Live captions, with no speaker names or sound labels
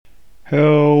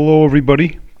Hello,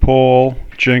 everybody. Paul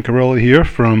Jancarella here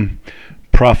from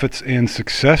Profits and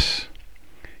Success.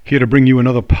 Here to bring you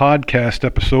another podcast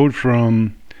episode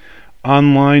from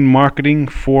Online Marketing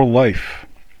for Life.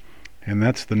 And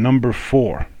that's the number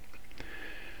 4.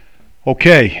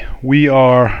 Okay, we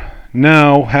are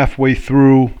now halfway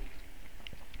through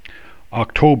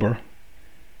October,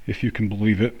 if you can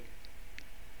believe it.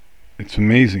 It's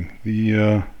amazing.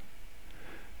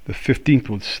 The 15th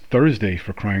was Thursday,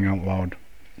 for crying out loud.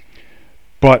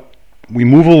 But we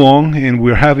move along, and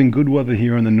we're having good weather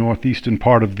here in the northeastern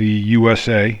part of the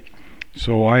USA.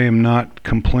 So I am not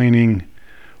complaining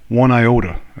one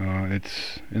iota.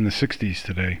 It's in the 60s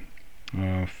today,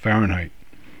 Fahrenheit.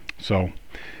 So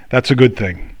that's a good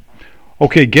thing.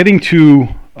 Okay, getting to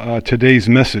today's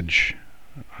message.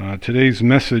 Today's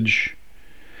message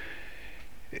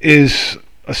is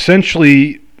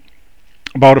essentially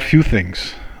about a few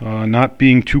things. Not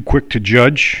being too quick to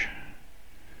judge,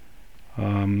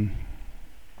 not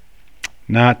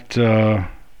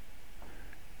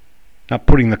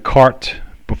putting the cart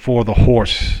before the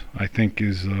horse, I think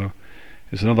is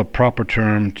another proper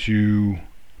term to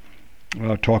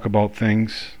talk about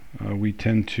things. We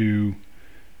tend to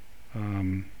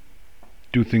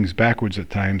do things backwards at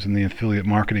times in the affiliate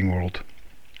marketing world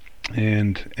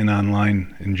and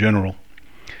online in general.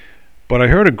 But I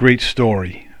heard a great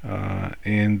story.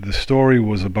 And the story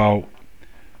was about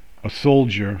a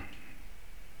soldier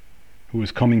who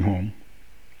was coming home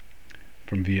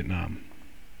from Vietnam.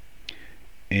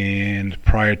 And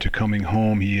prior to coming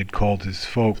home, he had called his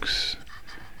folks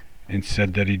and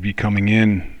said that he'd be coming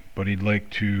in, but he'd like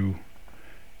to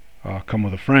come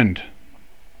with a friend.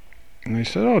 And they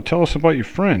said, "Oh, tell us about your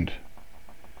friend."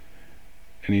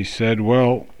 And he said,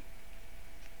 "Well,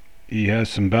 he has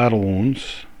some battle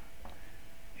wounds.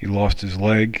 He lost his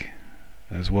leg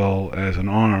as well as an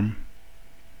arm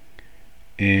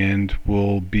and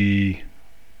will be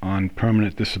on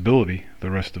permanent disability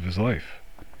the rest of his life."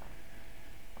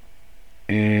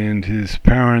 And his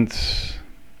parents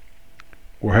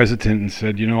were hesitant and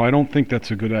said, "I don't think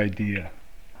that's a good idea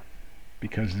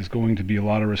because there's going to be a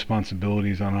lot of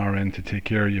responsibilities on our end to take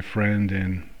care of your friend,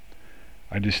 and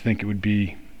I just think it would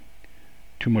be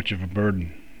too much of a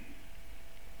burden."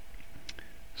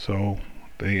 So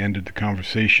they ended the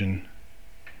conversation,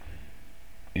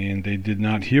 and they did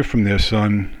not hear from their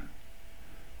son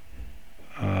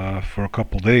for a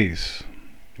couple days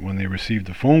when they received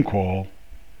a phone call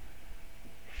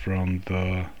from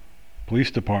the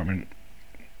police department.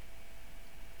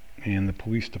 And the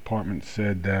police department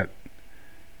said that,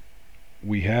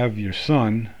 "We have your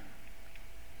son,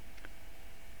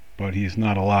 but he's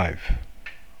not alive.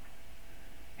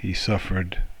 He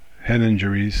suffered head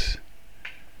injuries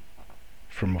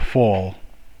from a fall,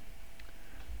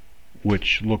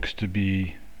 which looks to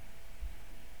be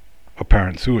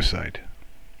apparent suicide."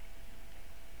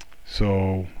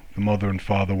 So the mother and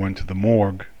father went to the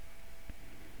morgue,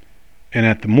 and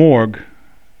at the morgue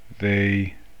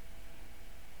they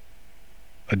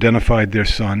identified their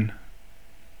son,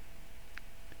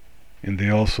 and they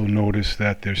also noticed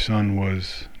that their son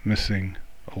was missing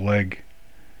a leg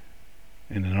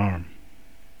and an arm.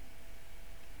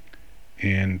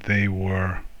 And they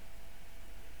were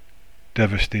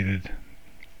devastated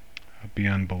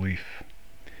beyond belief.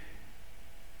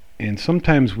 And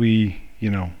sometimes we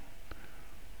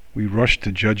rush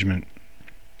to judgment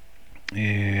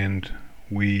and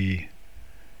we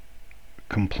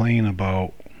complain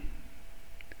about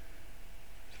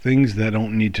things that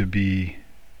don't need to be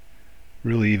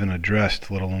really even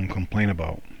addressed, let alone complain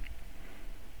about.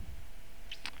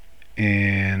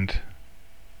 And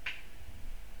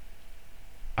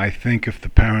I think if the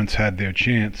parents had their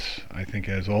chance, I think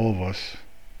as all of us,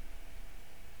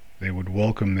 they would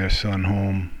welcome their son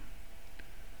home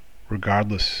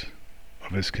regardless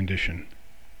of his condition.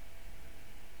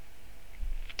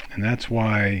 And that's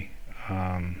why,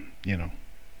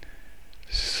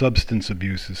 substance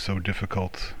abuse is so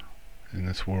difficult in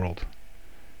this world,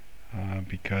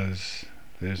 because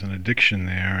there's an addiction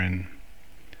there, and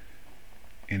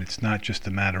it's not just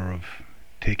a matter of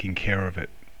taking care of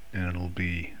it and it'll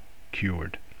be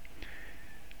cured.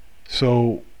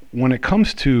 So when it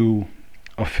comes to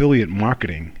affiliate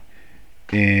marketing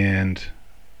and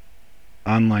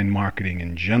online marketing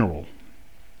in general,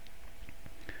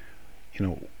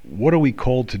 what are we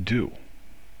called to do?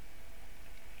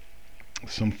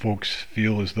 Some folks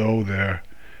feel as though they're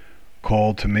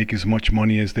called to make as much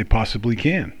money as they possibly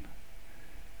can.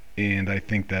 And I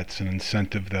think that's an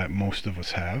incentive that most of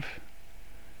us have.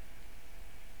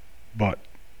 But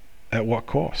at what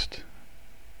cost?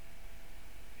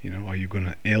 Are you going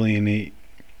to alienate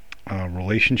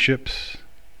relationships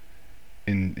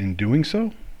in doing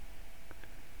so,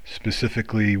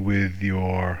 specifically with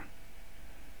your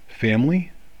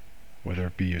family, whether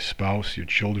it be your spouse, your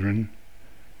children,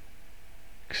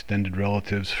 extended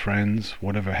relatives, friends,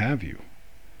 whatever have you.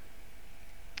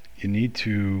 You need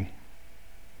to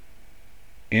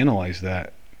analyze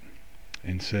that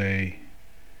and say,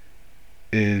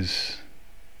 is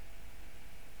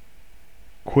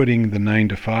quitting the 9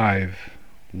 to 5,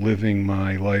 living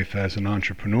my life as an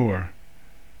entrepreneur,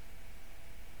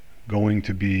 going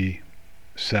to be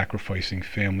sacrificing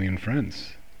family and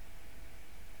friends?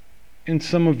 And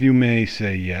some of you may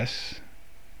say yes.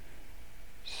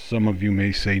 Some of you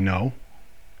may say no.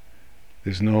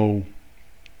 There's no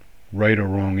right or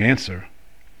wrong answer.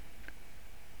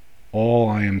 All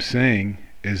I am saying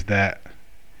is that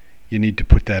you need to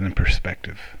put that in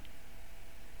perspective.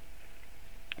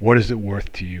 What is it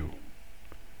worth to you?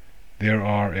 There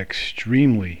are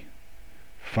extremely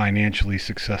financially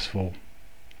successful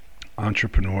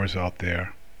entrepreneurs out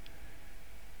there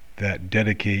that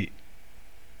dedicate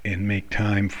and make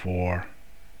time for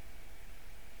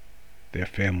their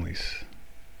families,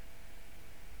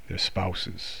 their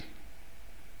spouses.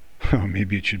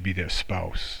 Maybe it should be their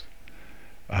spouse.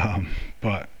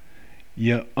 But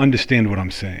you understand what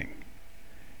I'm saying.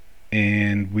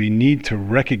 And we need to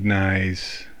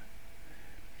recognize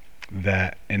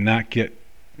that and not get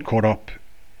caught up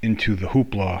into the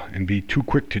hoopla and be too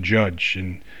quick to judge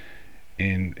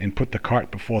and put the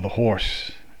cart before the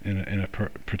horse in a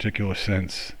particular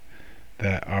sense.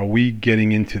 That are we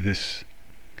getting into this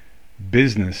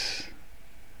business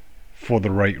for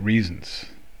the right reasons?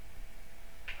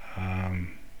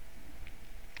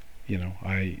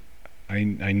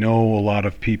 I know a lot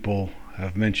of people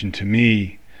have mentioned to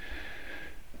me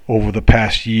over the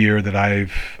past year that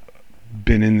I've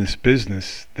been in this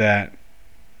business that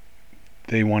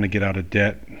they want to get out of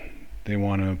debt, they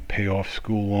want to pay off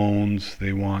school loans,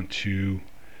 they want to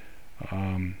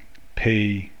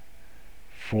pay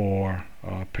for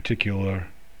particular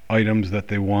items that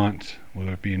they want,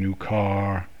 whether it be a new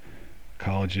car,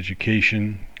 college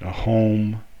education, a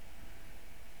home,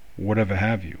 whatever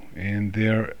have you. And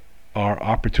there are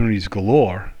opportunities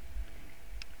galore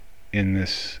in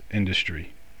this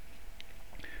industry.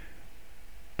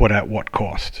 But at what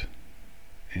cost?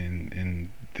 And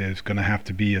there's going to have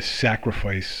to be a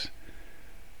sacrifice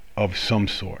of some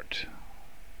sort.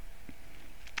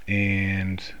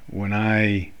 And when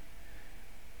I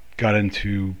got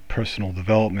into personal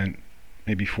development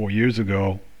maybe 4 years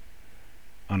ago,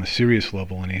 on a serious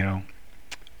level anyhow,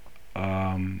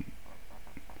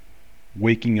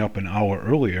 waking up an hour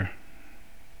earlier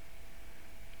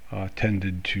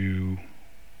tended to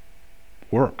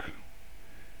work.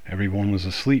 Everyone was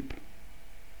asleep,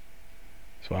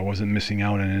 so I wasn't missing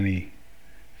out on any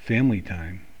family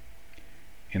time,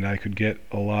 and I could get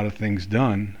a lot of things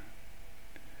done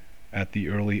at the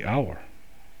early hour.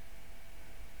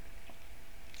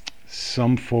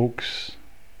 Some folks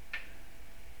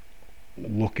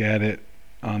look at it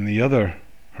on the other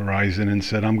horizon and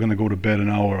said, I'm going to go to bed an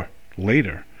hour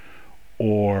later,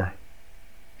 or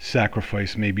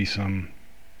sacrifice maybe some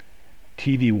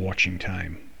TV watching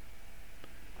time,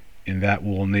 and that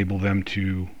will enable them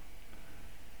to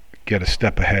get a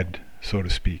step ahead, so to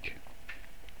speak.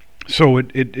 So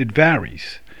it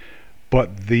varies,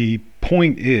 but the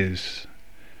point is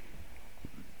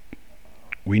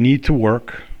we need to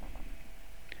work.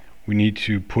 We need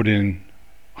to put in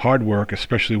hard work,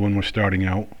 especially when we're starting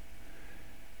out.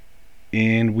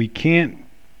 And we can't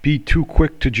be too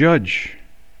quick to judge.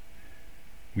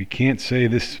 We can't say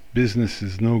this business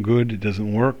is no good, it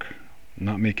doesn't work,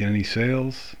 not making any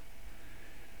sales.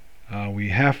 We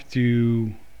have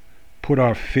to put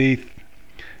our faith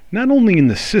not only in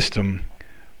the system,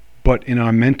 but in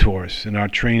our mentors, in our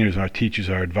trainers, our teachers,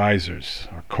 our advisors,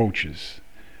 our coaches.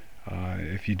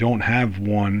 If you don't have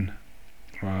one,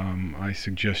 I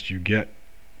suggest you get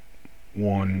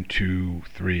 1, 2,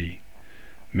 3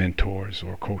 mentors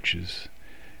or coaches,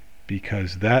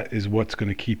 because that is what's going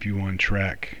to keep you on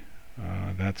track.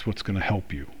 That's what's going to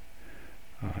help you.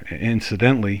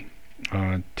 Incidentally,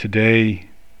 today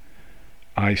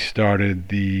I started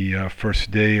the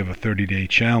first day of a 30-day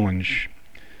challenge,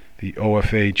 the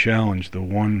OFA challenge, the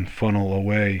One Funnel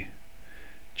Away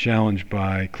challenge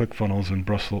by ClickFunnels and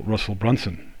Russell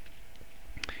Brunson.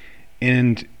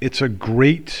 And it's a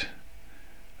great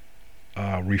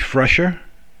refresher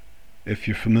if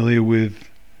you're familiar with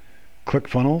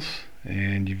ClickFunnels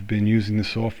and you've been using the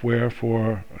software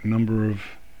for a number of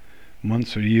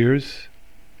months or years.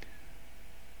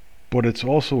 But it's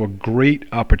also a great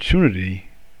opportunity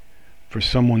for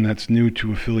someone that's new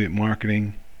to affiliate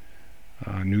marketing,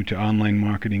 new to online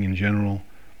marketing in general.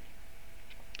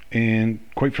 And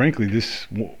quite frankly, this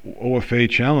OFA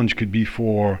challenge could be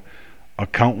for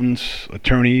accountants,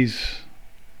 attorneys,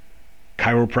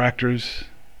 chiropractors,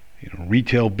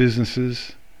 retail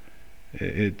businesses.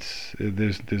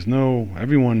 There's no,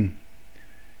 everyone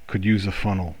could use a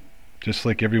funnel, just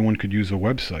like everyone could use a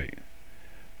website.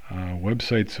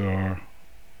 Websites are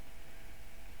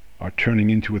turning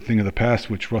into a thing of the past,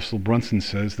 which Russell Brunson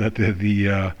says that they're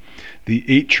the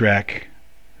 8-track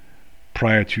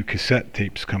prior to cassette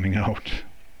tapes coming out.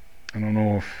 I don't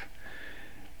know if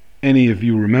any of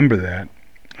you remember that,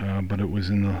 but it was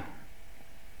in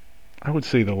I would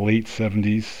say the late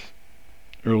 70s,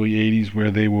 early 80s, where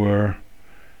they were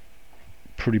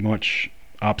pretty much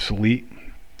obsolete.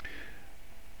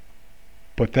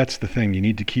 But that's the thing, you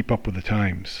need to keep up with the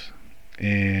times,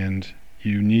 and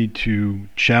you need to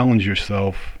challenge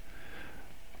yourself,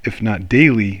 if not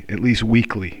daily, at least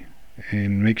weekly,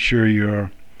 and make sure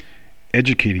you're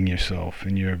educating yourself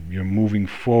and you're moving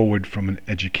forward from an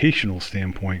educational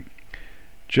standpoint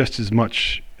just as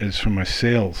much as from a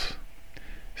sales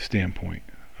standpoint.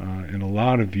 And a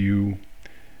lot of you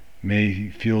may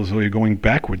feel as though you're going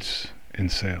backwards in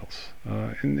sales,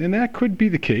 and that could be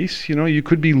the case. You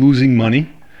could be losing money,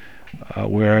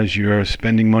 whereas you're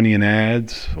spending money in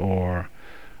ads or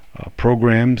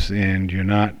programs, and you're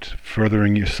not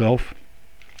furthering yourself.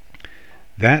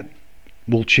 That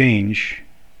will change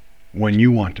when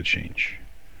you want to change,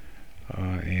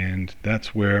 and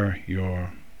that's where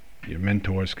your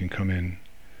mentors can come in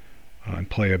and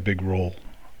play a big role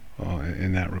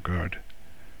in that regard.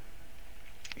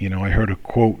 I heard a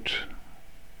quote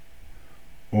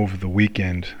over the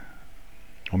weekend,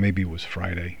 or maybe it was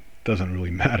Friday, doesn't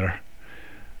really matter,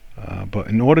 but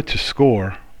in order to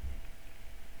score,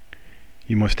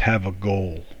 you must have a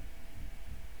goal.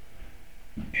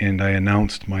 And I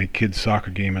announced my kids'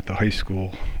 soccer game at the high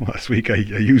school last week. I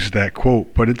used that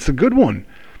quote, but it's a good one.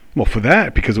 Well, for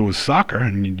that, because it was soccer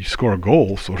and you score a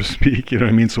goal, so to speak, So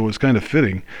it was kind of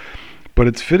fitting. But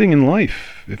it's fitting in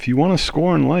life. If you want to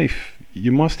score in life,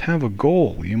 you must have a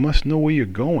goal. You must know where you're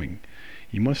going.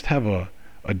 You must have a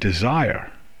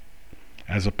desire,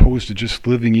 as opposed to just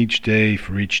living each day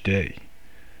for each day.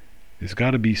 There's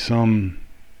got to be some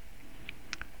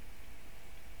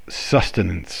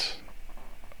sustenance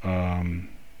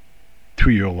to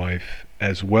your life,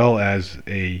 as well as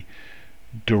a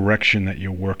direction that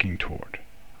you're working toward.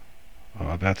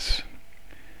 That's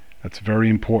very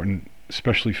important,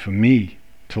 especially for me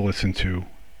to listen to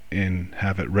and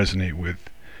have it resonate with,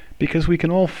 because we can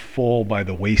all fall by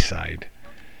the wayside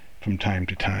from time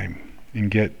to time and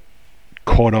get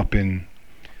caught up in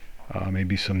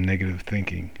maybe some negative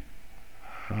thinking.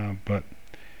 But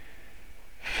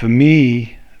for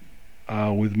me,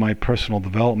 with my personal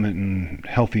development and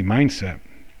healthy mindset,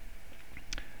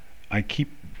 I keep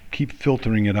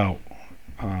filtering it out,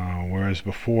 whereas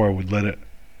before I would let it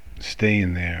stay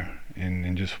in there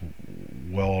and just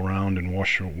well around and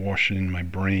wash it in my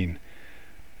brain.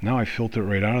 Now I filter it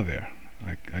right out of there.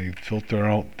 I filter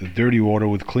out the dirty water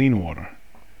with clean water,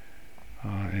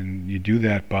 and you do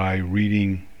that by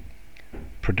reading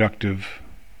productive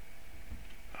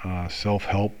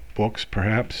self-help books,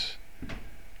 perhaps,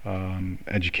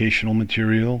 educational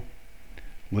material,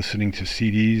 listening to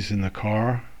CDs in the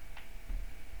car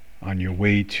on your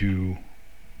way to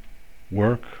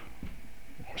work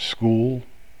or school.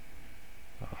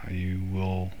 You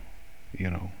will,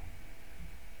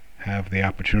 have the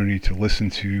opportunity to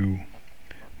listen to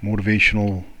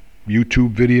motivational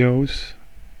YouTube videos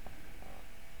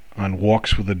on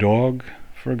walks with a dog,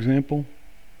 for example.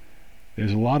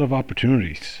 There's a lot of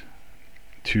opportunities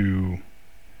to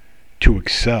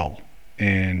excel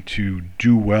and to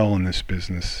do well in this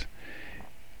business,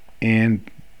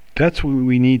 and that's what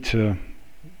we need to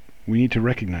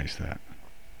recognize that.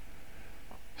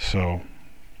 So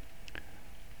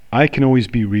I can always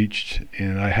be reached,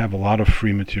 and I have a lot of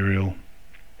free material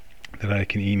that I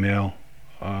can email.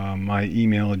 My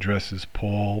email address is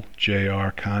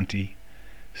pauljrconti,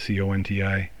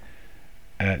 CONTI,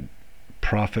 at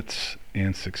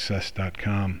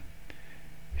profitsandsuccess.com,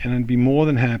 and I'd be more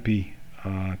than happy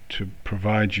to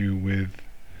provide you with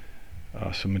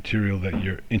some material that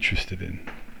you're interested in.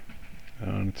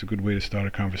 It's a good way to start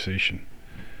a conversation.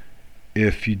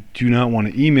 If you do not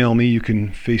want to email me, you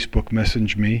can Facebook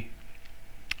message me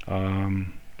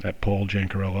at Paul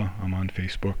Jancarella. I'm on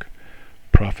Facebook.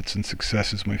 Profits and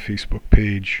Success is my Facebook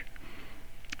page,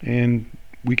 and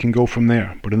we can go from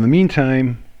there. But in the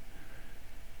meantime,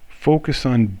 focus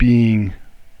on being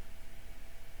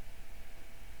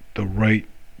the right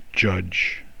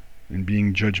judge and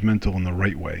being judgmental in the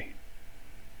right way.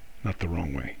 not the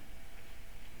wrong way.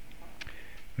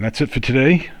 And that's it for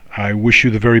today. I wish you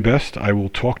the very best. I will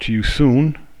talk to you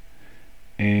soon.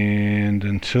 And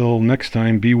until next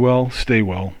time, be well, stay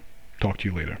well. Talk to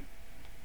you later.